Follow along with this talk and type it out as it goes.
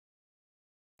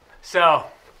So,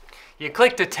 you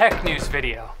clicked a tech news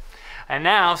video, and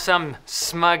now some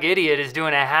smug idiot is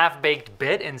doing a half-baked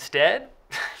bit instead?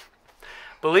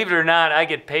 Believe it or not, I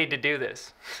get paid to do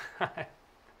this.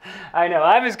 I know,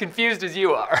 I'm as confused as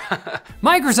you are.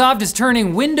 Microsoft is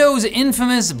turning Windows'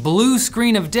 infamous blue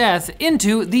screen of death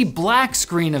into the black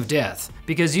screen of death,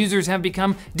 because users have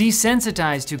become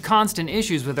desensitized to constant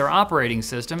issues with their operating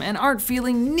system and aren't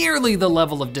feeling nearly the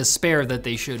level of despair that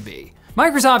they should be.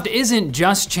 Microsoft isn't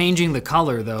just changing the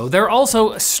color though, they're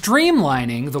also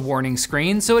streamlining the warning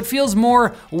screen so it feels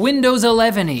more Windows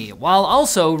 11-y, while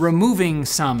also removing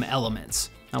some elements.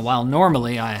 Now, while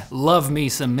normally I love me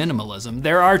some minimalism,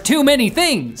 there are too many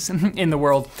things in the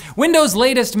world. Windows'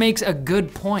 latest makes a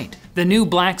good point. The new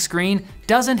black screen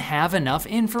doesn't have enough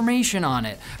information on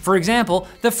it. For example,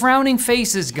 the frowning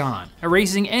face is gone,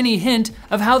 erasing any hint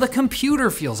of how the computer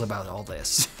feels about all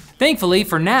this. Thankfully,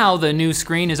 for now, the new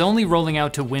screen is only rolling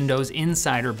out to Windows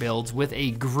Insider builds with a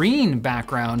green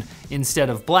background instead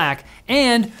of black,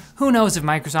 and who knows if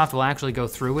Microsoft will actually go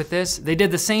through with this. They did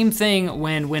the same thing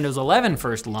when Windows 11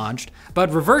 first launched,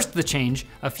 but reversed the change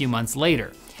a few months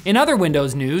later. In other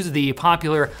Windows news, the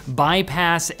popular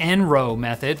bypass enrow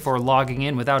method for logging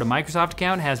in without a Microsoft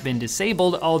account has been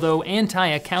disabled, although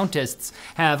anti-accountists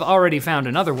have already found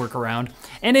another workaround.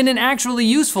 And in an actually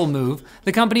useful move,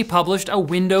 the company published a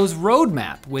Windows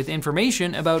roadmap with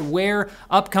information about where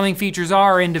upcoming features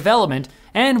are in development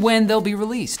and when they'll be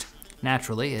released.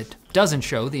 Naturally, it doesn't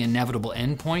show the inevitable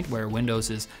endpoint where Windows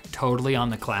is totally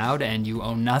on the cloud and you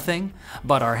own nothing,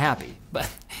 but are happy, but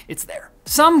it's there.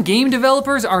 Some game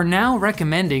developers are now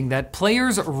recommending that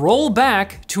players roll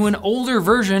back to an older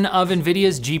version of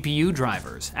NVIDIA's GPU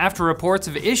drivers, after reports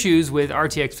of issues with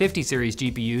RTX 50 series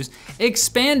GPUs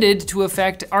expanded to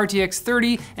affect RTX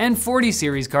 30 and 40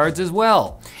 series cards as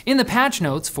well. In the patch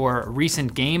notes for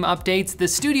recent game updates, the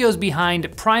studios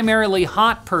behind primarily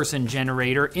hot person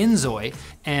generator Inzoi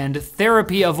and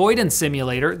therapy avoidance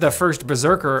simulator, the first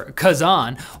berserker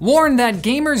Kazan, warned that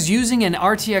gamers using an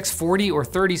RTX 40 or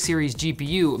 30 series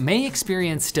GPU may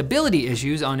experience stability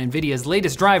issues on NVIDIA's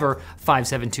latest driver,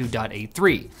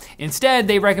 572.83. Instead,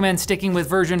 they recommend sticking with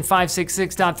version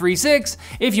 566.36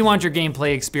 if you want your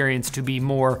gameplay experience to be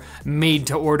more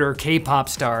made-to-order K-pop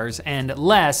stars and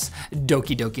less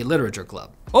Doki Doki Literature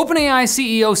Club. OpenAI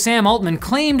CEO Sam Altman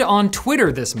claimed on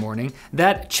Twitter this morning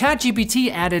that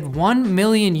ChatGPT added 1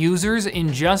 million users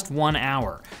in just 1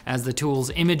 hour, as the tool's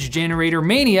image generator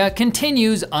mania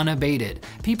continues unabated.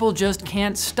 People just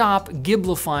can't stop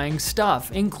giblifying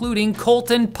stuff, including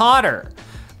Colton Potter.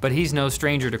 But he's no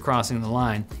stranger to crossing the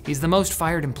line. He's the most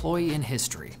fired employee in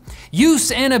history.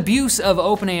 Use and abuse of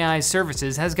OpenAI's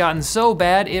services has gotten so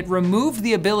bad it removed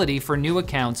the ability for new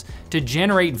accounts to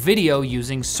generate video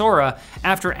using Sora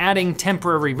after adding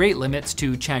temporary rate limits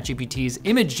to ChatGPT's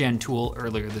image gen tool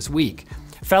earlier this week.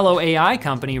 Fellow AI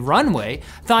company Runway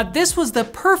thought this was the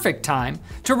perfect time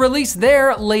to release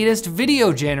their latest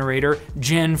video generator,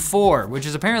 Gen-4, which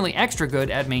is apparently extra good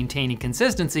at maintaining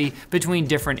consistency between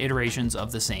different iterations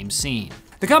of the same scene.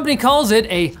 The company calls it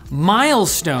a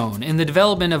milestone in the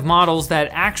development of models that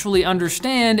actually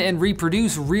understand and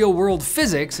reproduce real-world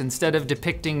physics instead of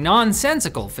depicting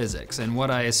nonsensical physics, and what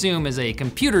I assume is a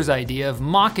computer's idea of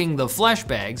mocking the flesh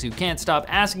bags who can't stop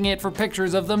asking it for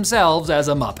pictures of themselves as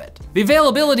a Muppet. The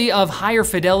availability of higher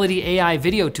fidelity AI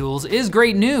video tools is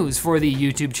great news for the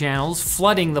YouTube channels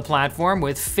flooding the platform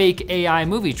with fake AI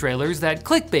movie trailers that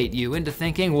clickbait you into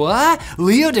thinking, what?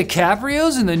 Leo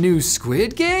DiCaprio's in the new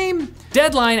Squid Game?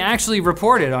 Deadline actually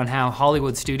reported on how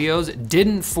Hollywood studios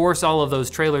didn't force all of those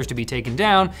trailers to be taken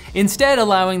down, instead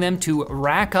allowing them to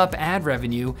rack up ad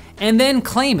revenue and then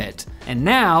claim it. And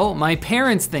now, my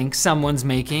parents think someone's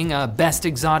making a Best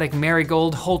Exotic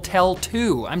Marigold Hotel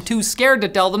 2. I'm too scared to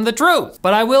tell them the truth.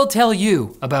 But I will tell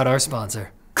you about our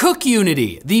sponsor.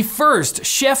 CookUnity, the first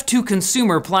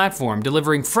chef-to-consumer platform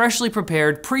delivering freshly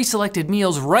prepared, pre-selected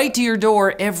meals right to your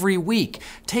door every week.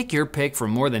 Take your pick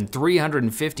from more than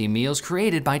 350 meals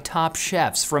created by top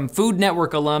chefs, from Food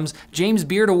Network alums, James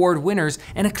Beard Award winners,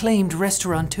 and acclaimed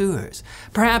restaurateurs.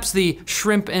 Perhaps the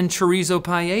shrimp and chorizo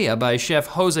paella by Chef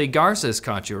Jose Garces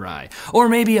caught your eye. Or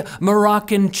maybe a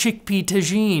Moroccan chickpea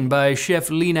tagine by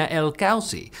Chef Lina El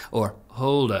Kousi. Or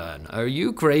Hold on, are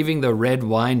you craving the red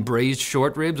wine braised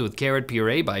short ribs with carrot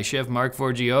puree by Chef Marc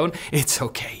Forgione? It's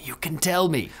okay, you can tell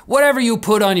me. Whatever you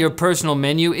put on your personal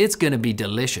menu, it's gonna be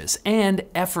delicious and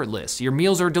effortless. Your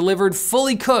meals are delivered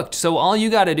fully cooked, so all you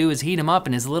gotta do is heat them up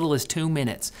in as little as 2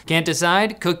 minutes. Can't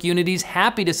decide? Cook Unity's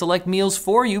happy to select meals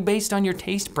for you based on your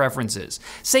taste preferences.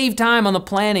 Save time on the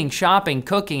planning, shopping,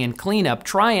 cooking, and cleanup.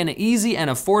 Try an easy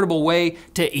and affordable way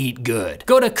to eat good.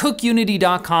 Go to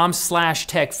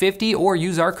cookunity.com/tech50 or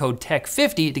use our code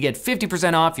TECH50 to get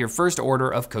 50% off your first order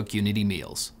of Cook Unity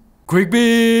meals. Quick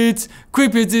Bits!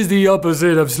 Quick Bits is the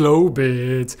opposite of slow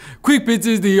bits. Quick Bits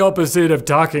is the opposite of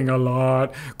talking a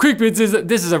lot. Quick Bits is,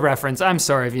 this is a reference. I'm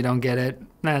sorry if you don't get it.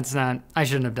 That's not, I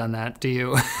shouldn't have done that to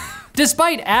you.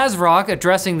 Despite ASRock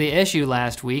addressing the issue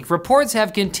last week, reports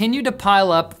have continued to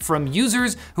pile up from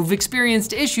users who've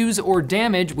experienced issues or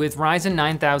damage with Ryzen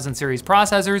 9000 series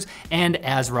processors and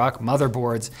ASRock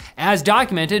motherboards, as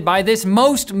documented by this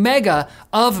most mega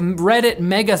of Reddit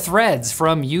mega threads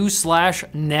from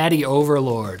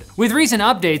u/NattyOverlord. With recent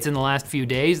updates in the last few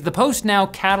days, the post now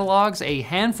catalogs a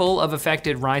handful of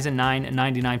affected Ryzen 9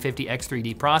 9950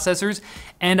 X3D processors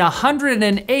and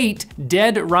 108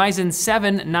 dead Ryzen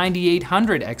 7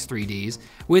 9800 X3Ds,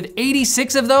 with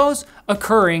 86 of those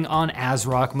occurring on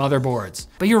ASRock motherboards.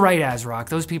 But you're right, ASRock,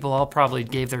 those people all probably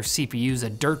gave their CPUs a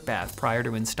dirt bath prior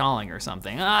to installing or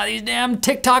something. These damn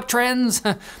TikTok trends.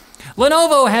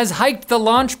 Lenovo has hiked the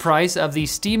launch price of the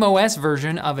SteamOS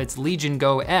version of its Legion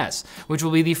Go S, which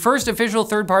will be the first official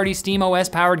third-party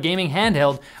SteamOS-powered gaming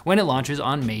handheld when it launches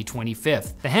on May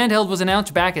 25th. The handheld was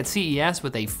announced back at CES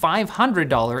with a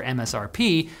 $500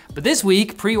 MSRP, but this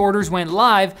week, pre-orders went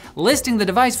live, listing the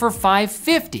device for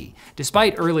 $550,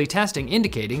 despite early testing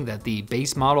indicating that the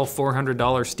base model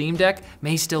 $400 Steam Deck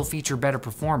may still feature better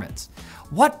performance.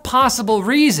 What possible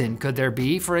reason could there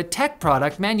be for a tech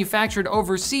product manufactured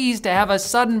overseas to have a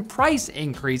sudden price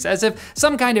increase, as if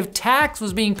some kind of tax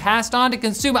was being passed on to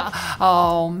consumers?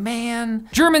 Oh man.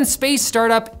 German space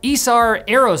startup Isar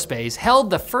Aerospace held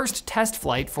the first test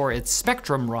flight for its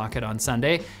Spectrum rocket on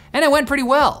Sunday, and it went pretty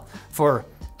well for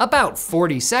about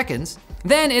 40 seconds.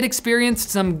 Then it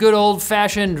experienced some good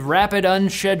old-fashioned rapid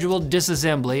unscheduled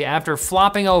disassembly after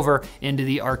flopping over into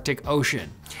the Arctic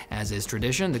Ocean. As is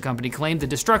tradition, the company claimed the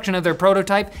destruction of their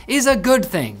prototype is a good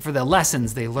thing for the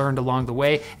lessons they learned along the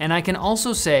way, and I can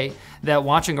also say that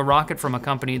watching a rocket from a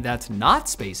company that's not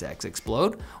SpaceX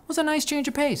explode was a nice change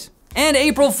of pace. And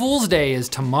April Fool's Day is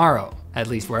tomorrow, at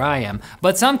least where I am,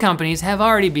 but some companies have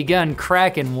already begun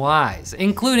cracking wise,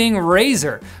 including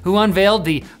Razer, who unveiled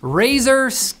the Razer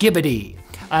Skibbity,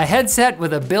 a headset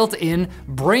with a built-in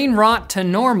brain rot to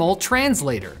normal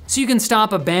translator. So you can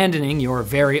stop abandoning your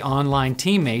very online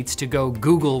teammates to go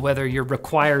Google whether you're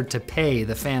required to pay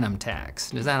the phantom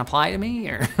tax. Does that apply to me?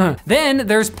 Or Then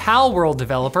there's Palworld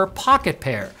developer Pocket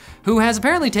Pair, who has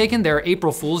apparently taken their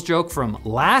April Fool's joke from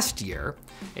last year,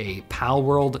 a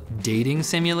Palworld dating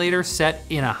simulator set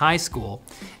in a high school,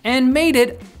 and made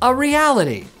it a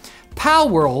reality.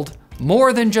 Palworld,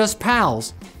 more than just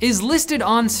pals, is listed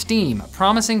on Steam,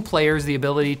 promising players the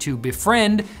ability to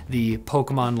befriend the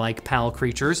Pokemon-like pal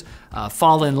creatures,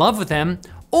 fall in love with them,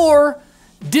 or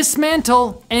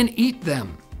dismantle and eat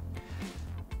them.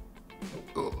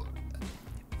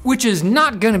 Which is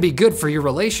not gonna be good for your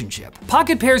relationship.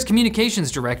 Pocket Pair's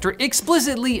communications director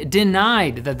explicitly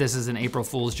denied that this is an April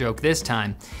Fool's joke this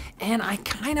time, and I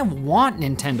kind of want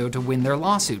Nintendo to win their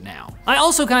lawsuit now. I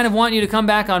also kind of want you to come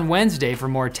back on Wednesday for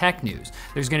more tech news.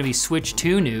 There's gonna be Switch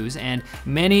 2 news and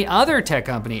many other tech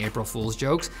company April Fool's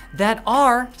jokes that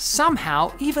are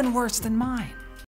somehow even worse than mine.